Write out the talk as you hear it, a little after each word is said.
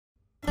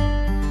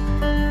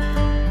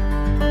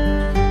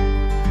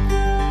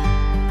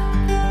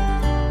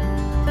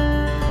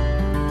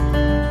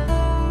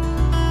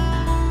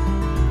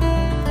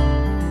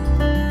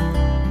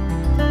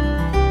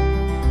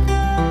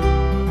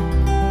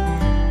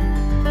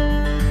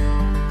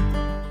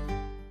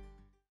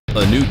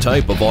a new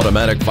type of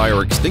automatic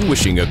fire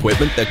extinguishing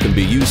equipment that can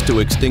be used to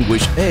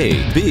extinguish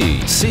A,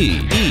 B, C,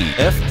 E,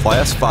 F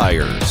class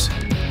fires.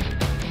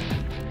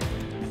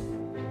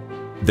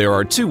 There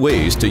are two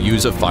ways to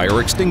use a fire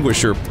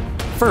extinguisher.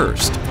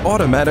 First,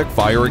 automatic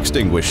fire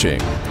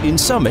extinguishing. In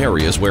some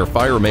areas where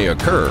fire may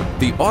occur,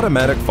 the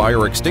automatic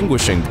fire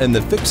extinguishing and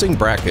the fixing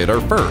bracket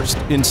are first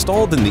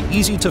installed in the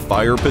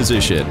easy-to-fire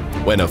position.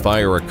 When a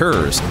fire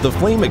occurs, the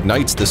flame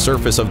ignites the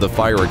surface of the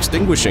fire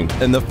extinguishing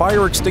and the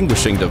fire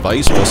extinguishing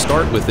device will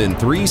start within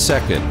 3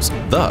 seconds,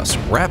 thus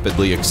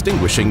rapidly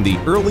extinguishing the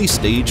early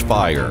stage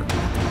fire.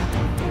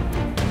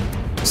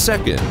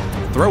 Second,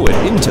 throw it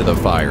into the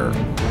fire.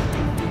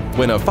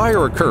 When a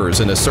fire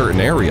occurs in a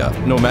certain area,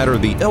 no matter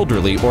the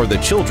elderly or the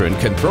children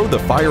can throw the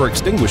fire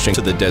extinguishing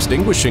to the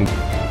extinguishing.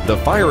 The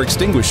fire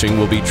extinguishing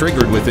will be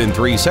triggered within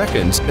 3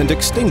 seconds and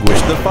extinguish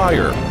the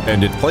fire,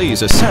 and it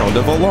plays a sound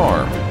of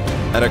alarm.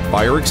 Automatic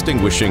fire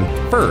extinguishing,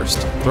 first,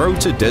 throw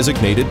to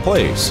designated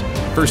place.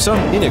 For some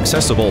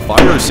inaccessible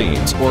fire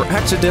scenes or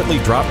accidentally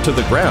drop to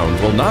the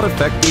ground will not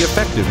affect the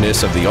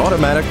effectiveness of the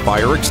automatic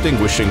fire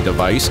extinguishing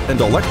device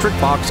and electric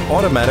box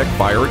automatic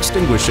fire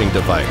extinguishing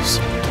device.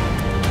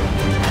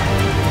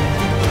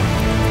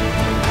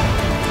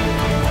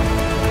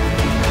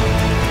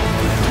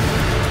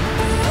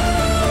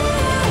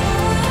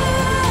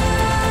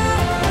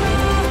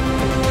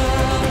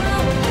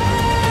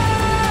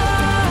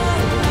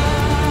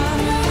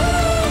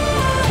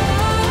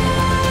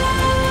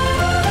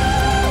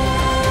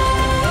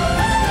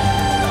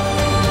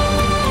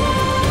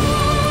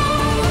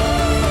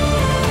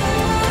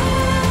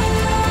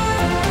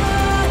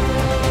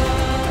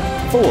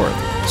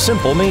 Fourth,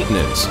 simple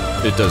maintenance.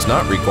 It does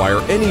not require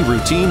any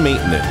routine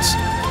maintenance.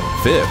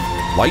 Fifth,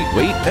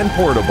 lightweight and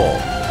portable.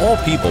 All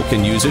people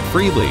can use it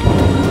freely.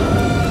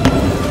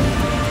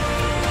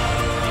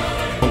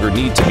 No longer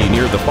need to be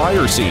near the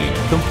fire scene,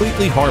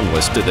 completely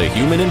harmless to the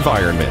human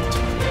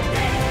environment.